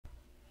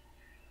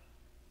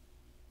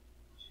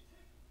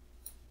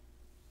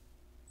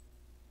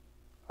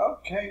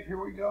Okay,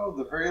 here we go.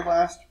 The very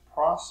last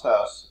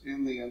process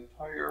in the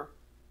entire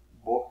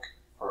book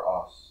for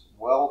us.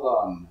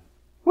 Well done.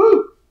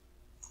 Woo!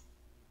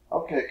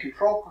 Okay,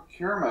 control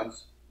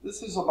procurements.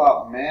 This is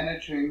about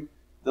managing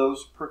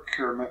those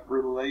procurement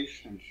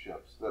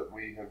relationships that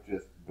we have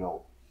just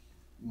built.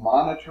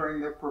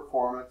 Monitoring their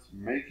performance,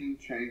 making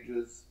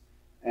changes,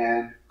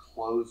 and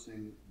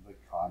closing the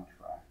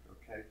contract.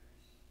 Okay,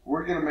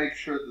 we're going to make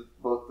sure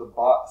that both the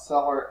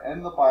seller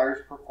and the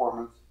buyer's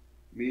performance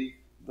meet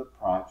the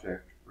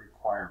project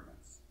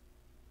requirements.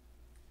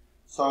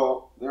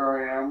 So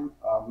there I am,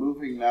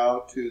 moving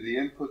now to the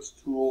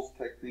inputs, tools,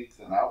 techniques,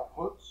 and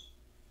outputs.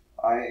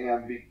 I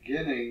am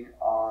beginning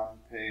on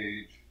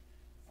page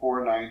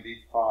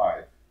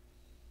 495.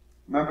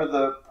 Remember,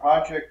 the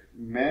project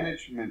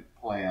management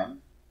plan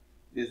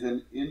is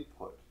an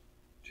input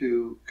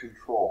to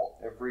control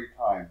every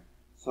time.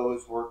 So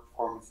is work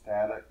performance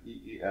data,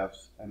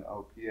 EEFs, and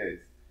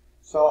OPAs.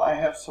 So I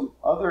have some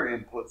other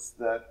inputs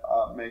that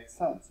make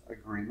sense.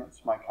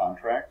 Agreements, my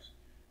contracts,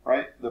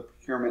 right? The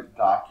procurement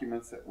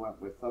documents that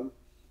went with them,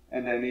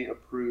 and any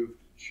approved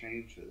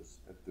changes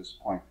at this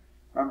point.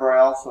 Remember, I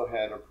also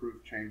had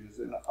approved changes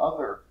in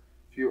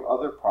few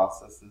other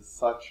processes,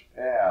 such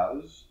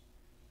as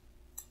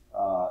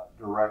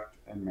direct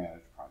and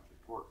managed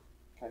project work.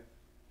 Okay.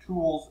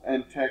 Tools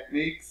and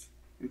techniques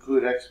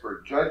include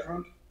expert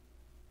judgment,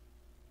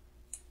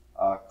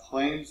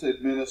 claims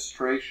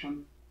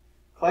administration.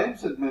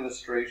 Claims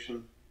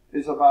administration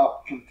is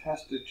about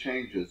contested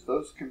changes.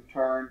 Those can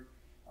turn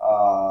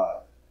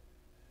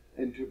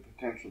into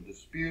potential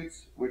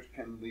disputes, which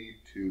can lead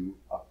to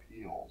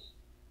appeals.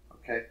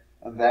 Okay,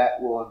 and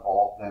that will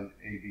involve then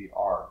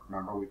ADR.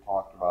 Remember, we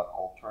talked about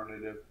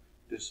alternative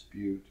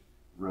dispute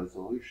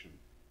resolution,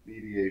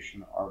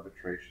 mediation,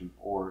 arbitration,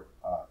 or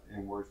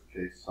in worst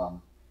case,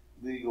 some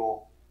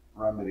legal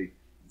remedy.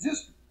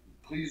 Just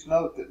please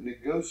note that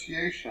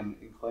negotiation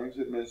in claims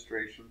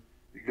administration,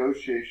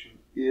 negotiation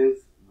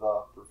is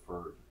the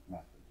preferred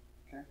method.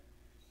 Okay?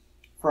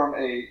 From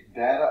a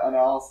data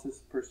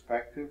analysis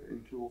perspective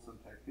in tools and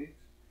techniques,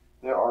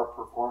 there are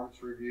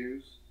performance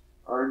reviews,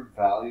 earned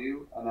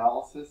value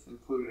analysis,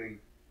 including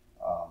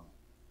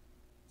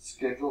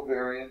schedule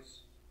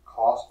variance,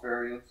 cost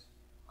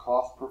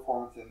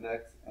performance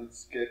index, and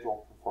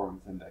schedule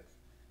performance index.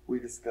 We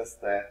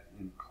discussed that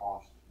in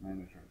cost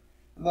management.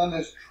 And then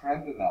there's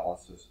trend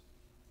analysis,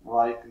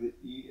 like the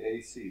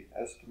EAC,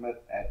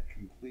 estimate at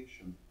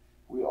completion.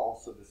 We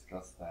also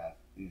discussed that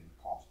in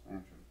cost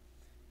management.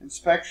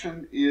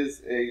 Inspection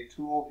is a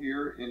tool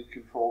here in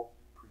control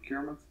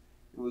procurements.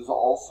 It was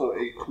also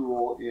a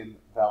tool in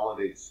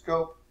validate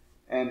scope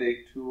and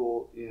a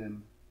tool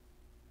in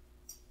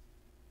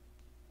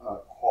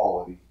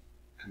quality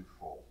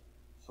control.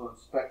 So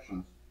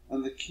inspections.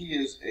 And the key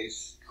is a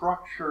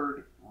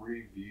structured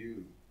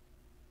review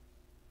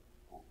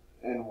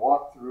and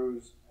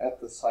walkthroughs at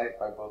the site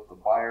by both the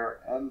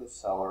buyer and the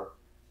seller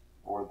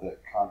or the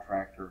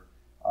contractor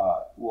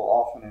will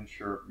often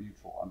ensure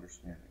mutual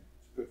understanding.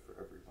 It's good for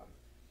everybody.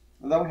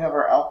 And then we have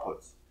our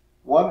outputs.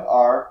 One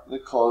are the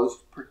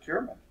closed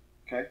procurement.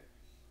 Okay,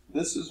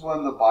 this is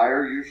when the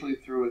buyer, usually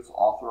through its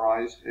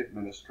authorized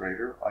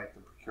administrator, like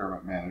the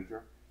procurement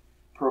manager,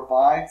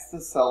 provides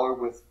the seller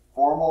with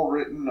formal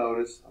written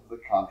notice of the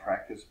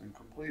contract has been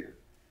completed.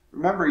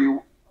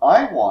 Remember,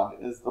 I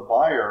want, as the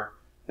buyer,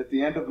 at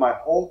the end of my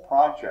whole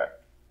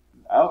project,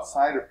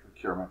 outside of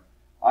procurement,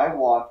 I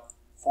want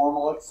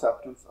formal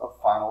acceptance of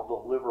final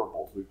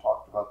deliverables. We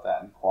talked about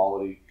that in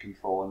quality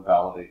control and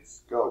validate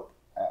scope,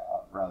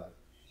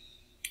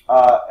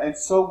 and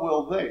so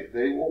will they.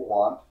 They will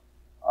want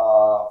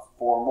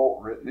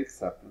formal written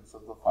acceptance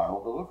of the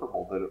final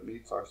deliverable, that it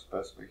meets our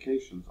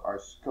specifications, our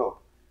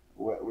scope,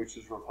 which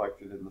is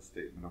reflected in the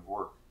statement of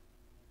work.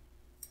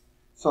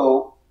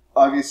 So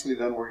obviously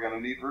then we're going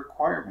to need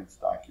requirements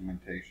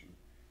documentation.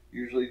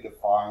 Usually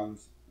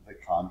defines the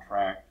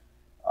contract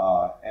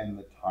and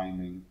the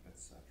timing,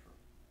 etc.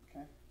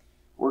 Okay?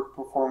 Work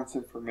performance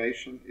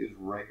information is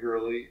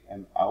regularly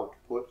an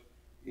output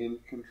in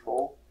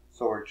control.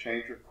 So our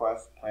change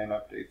requests, plan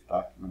updates,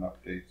 document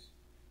updates,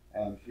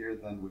 and here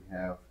then we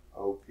have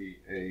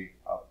OPA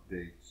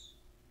updates.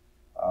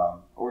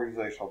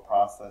 Organizational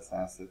process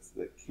assets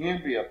that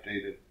can be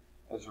updated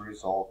as a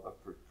result of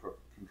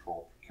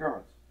control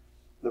procurements.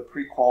 The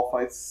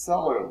pre-qualified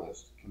seller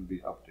list can be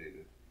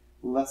updated.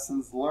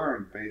 Lessons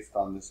learned based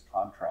on this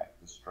contract,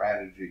 the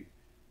strategy,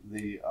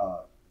 the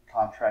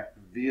contract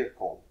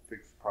vehicle,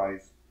 fixed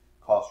price,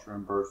 cost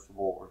reimbursable,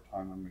 or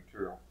time and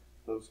material.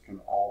 Those can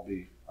all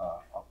be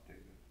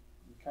updated.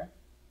 Okay?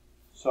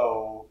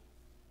 So,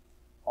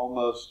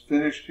 almost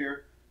finished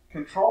here.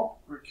 Control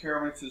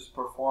procurements is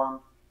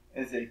performed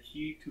as a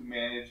key to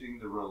managing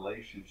the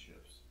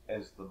relationships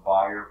as the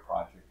buyer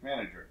project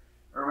manager.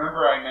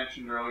 Remember, I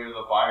mentioned earlier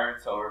the buyer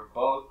and seller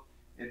both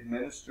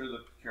administer the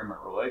procurement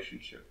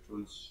relationship to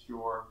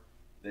ensure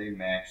they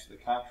match the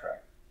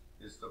contract.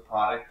 Is the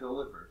product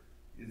delivered?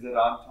 Is it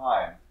on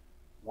time?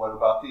 What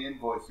about the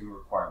invoicing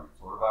requirements?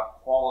 What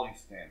about quality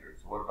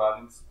standards? What about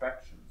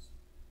inspections?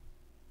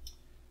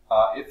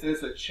 If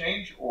there's a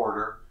change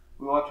order,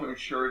 we want to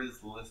ensure it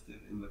is listed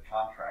in the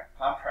contract.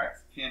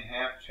 Contracts can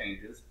have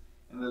changes,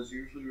 and those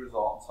usually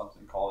result in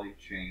something called a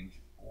change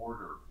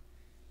order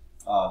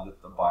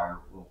that the buyer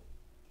will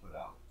put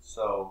out.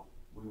 So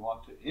we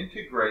want to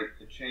integrate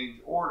the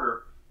change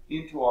order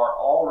into our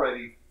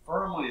already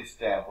firmly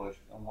established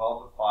and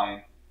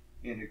well-defined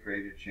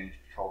integrated change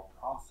control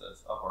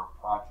process of our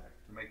project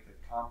to make the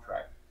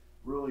contract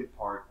really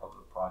part of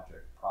the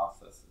project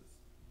processes.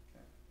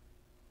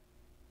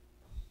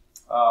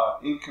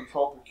 In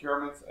control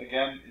procurements,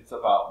 again, it's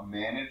about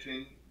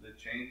managing the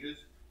changes,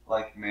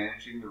 like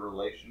managing the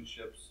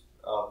relationships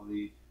of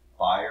the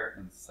buyer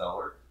and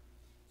seller.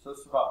 So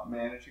it's about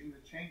managing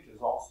the changes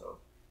also.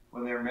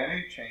 When there are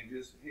many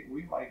changes,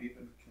 we might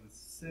even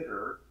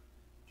consider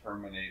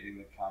terminating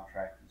the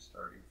contract and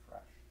starting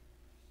fresh.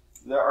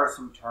 There are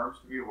some terms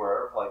to be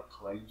aware of, like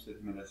claims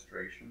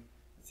administration.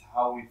 It's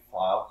how we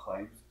file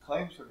claims.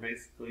 Claims are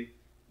basically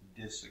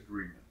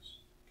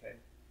disagreements. Okay?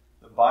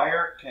 The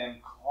buyer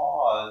can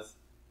cause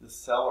the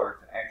seller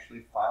to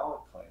actually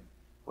file a claim.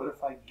 What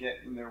if I get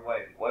in their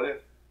way? What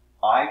if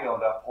I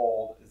don't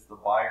uphold, as the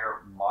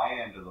buyer, my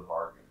end of the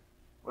bargain?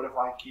 What if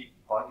I keep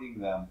bugging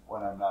them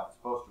when I'm not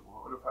supposed to?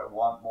 What if I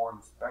want more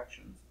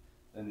inspections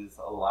than is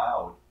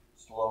allowed,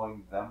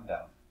 slowing them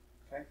down?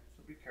 Okay,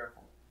 so be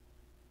careful.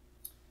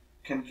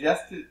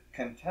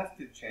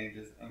 Contested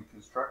changes and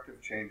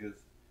constructive changes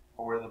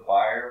are where the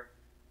buyer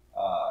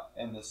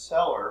and the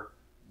seller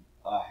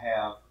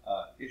have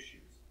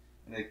issues,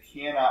 and they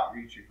cannot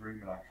reach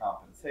agreement on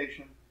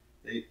compensation.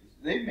 They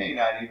may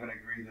not even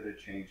agree that a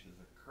change has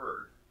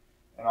occurred,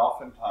 and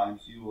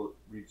oftentimes you will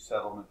reach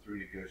settlement through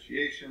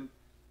negotiation,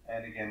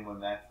 and again, when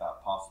that's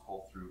not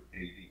possible, through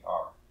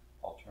ADR,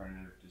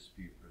 Alternative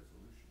Dispute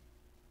Resolution.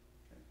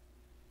 Okay.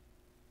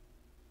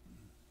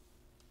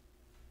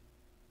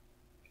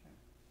 Okay.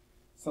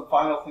 Some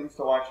final things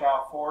to watch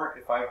out for.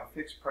 If I have a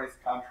fixed price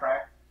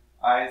contract,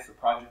 I, as the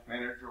project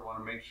manager, want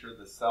to make sure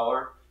the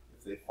seller,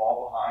 if they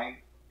fall behind,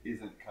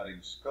 isn't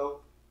cutting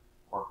scope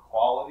or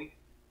quality.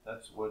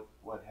 That's what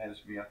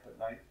has me up at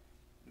night.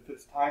 If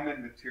it's time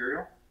and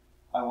material,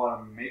 I want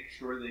to make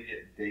sure they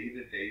get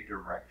day-to-day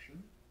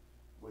direction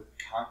with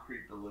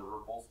concrete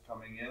deliverables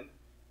coming in,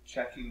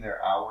 checking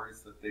their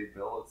hours that they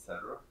bill,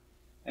 etc.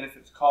 And if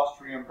it's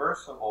cost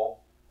reimbursable,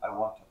 I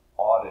want to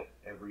audit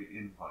every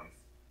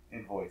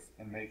invoice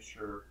and make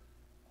sure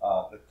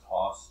the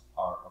costs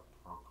are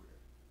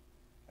appropriate.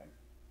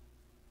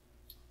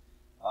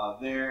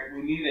 Okay.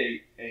 We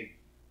need a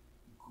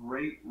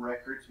great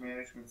records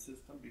management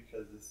system,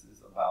 because this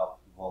is about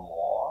the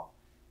law,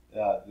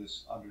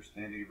 this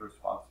understanding of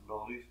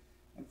responsibilities,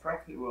 and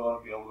frankly, we want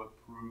to be able to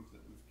prove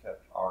that we've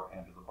kept our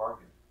end of the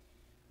bargain.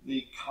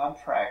 The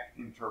contract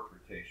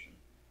interpretation.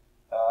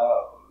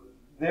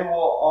 There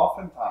will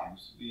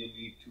oftentimes be a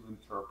need to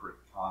interpret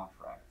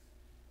contracts,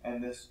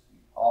 and this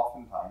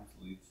oftentimes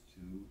leads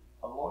to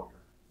a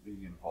lawyer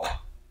being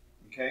involved.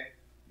 Okay?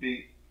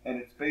 And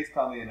it's based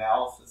on the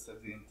analysis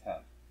of the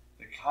intent.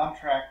 The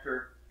contract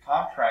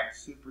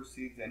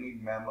supersedes any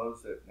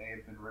memos that may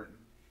have been written,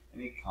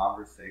 any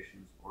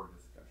conversations or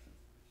discussions.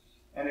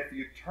 And if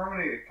you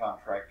terminate a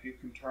contract, you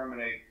can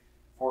terminate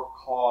for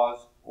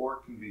cause or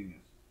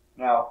convenience.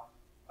 Now,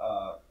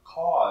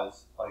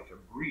 cause, like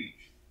a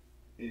breach,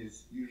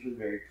 is usually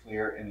very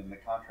clear and in the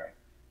contract.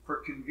 For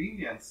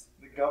convenience,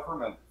 the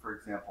government, for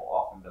example,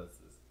 often does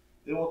this.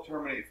 They will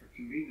terminate for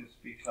convenience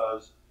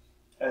because,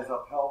 as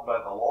upheld by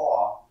the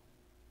law,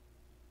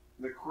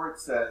 the court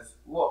says,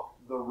 look,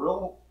 the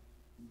real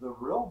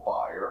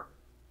buyer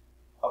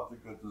of the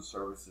goods and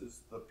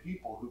services, the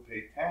people who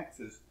pay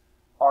taxes,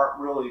 aren't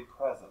really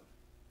present.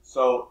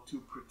 So to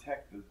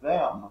protect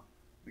them,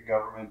 the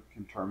government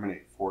can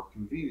terminate for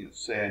convenience.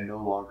 Say I no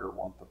longer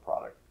want the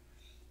product.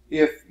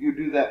 If you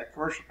do that in a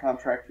commercial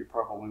contract, you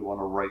probably want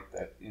to write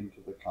that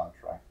into the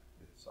contract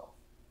itself.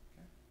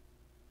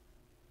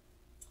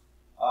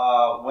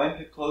 Okay. When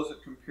to close a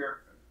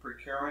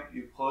procurement,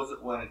 you close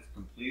it when it's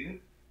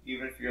completed.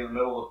 Even if you're in the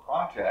middle of the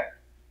project,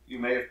 you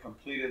may have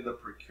completed the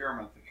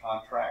procurement, the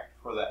contract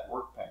for that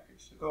work package,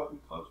 so go ahead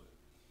and close it.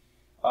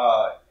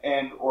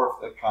 Or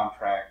if the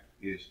contract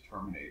is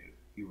terminated,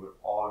 you would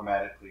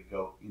automatically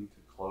go into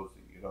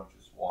closing. You don't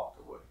just walk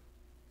away.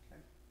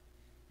 Okay?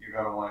 You're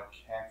going to want to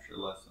capture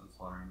lessons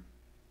learned,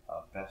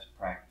 best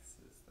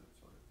practices, that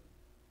sort of thing.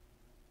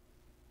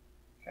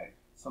 Okay.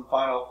 Some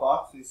final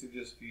thoughts. These are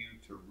just for you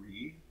to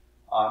read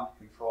on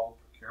controlled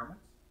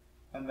procurements.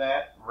 And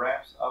that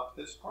wraps up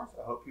this course.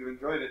 I hope you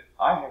enjoyed it.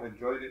 I have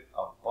enjoyed it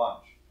a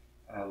bunch,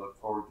 and I look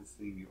forward to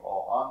seeing you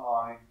all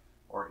online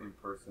or in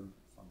person